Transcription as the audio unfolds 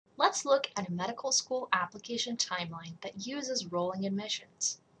Let's look at a medical school application timeline that uses rolling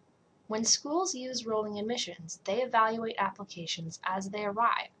admissions. When schools use rolling admissions, they evaluate applications as they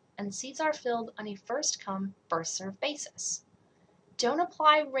arrive, and seats are filled on a first-come, first-served basis. Don't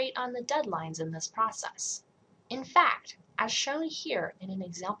apply right on the deadlines in this process. In fact, as shown here in an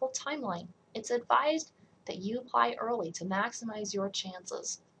example timeline, it's advised that you apply early to maximize your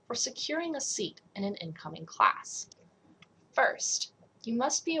chances for securing a seat in an incoming class. First, you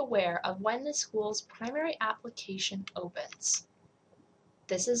must be aware of when the school's primary application opens.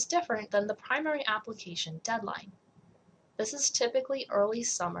 This is different than the primary application deadline. This is typically early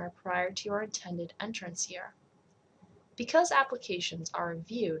summer prior to your intended entrance year. Because applications are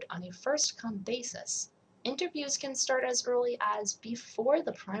reviewed on a first-come basis, interviews can start as early as before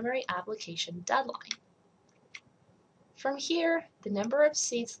the primary application deadline. From here, the number of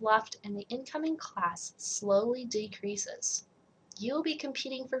seats left in the incoming class slowly decreases. You will be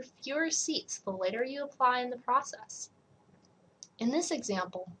competing for fewer seats the later you apply in the process. In this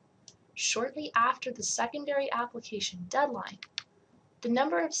example, shortly after the secondary application deadline, the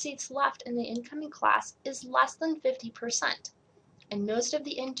number of seats left in the incoming class is less than 50%, and most of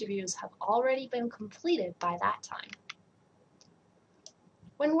the interviews have already been completed by that time.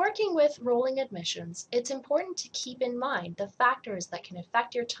 When working with rolling admissions, it's important to keep in mind the factors that can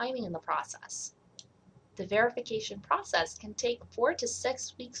affect your timing in the process. The verification process can take 4 to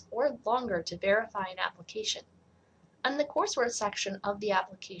 6 weeks or longer to verify an application, and the coursework section of the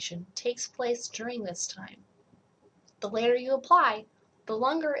application takes place during this time. The later you apply, the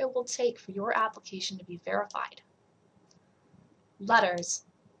longer it will take for your application to be verified. Letters.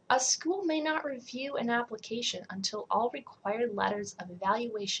 A school may not review an application until all required letters of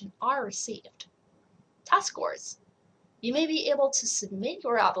evaluation are received. Test scores. You may be able to submit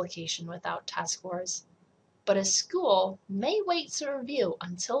your application without test scores, but a school may wait to review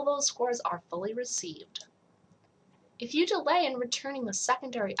until those scores are fully received. If you delay in returning the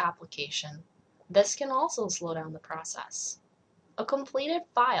secondary application, this can also slow down the process. A completed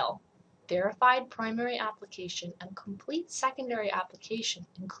file, verified primary application, and complete secondary application,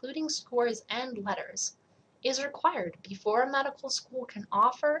 including scores and letters, is required before a medical school can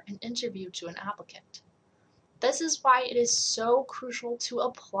offer an interview to an applicant. This is why it is so crucial to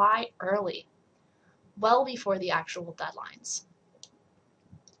apply early, well before the actual deadlines.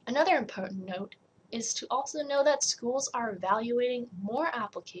 Another important note is to also know that schools are evaluating more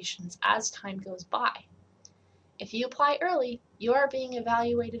applications as time goes by. If you apply early, you are being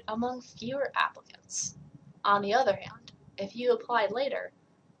evaluated among fewer applicants. On the other hand, if you apply later,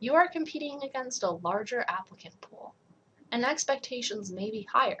 you are competing against a larger applicant pool, and expectations may be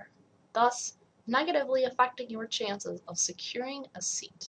higher, thus negatively affecting your chances of securing a seat.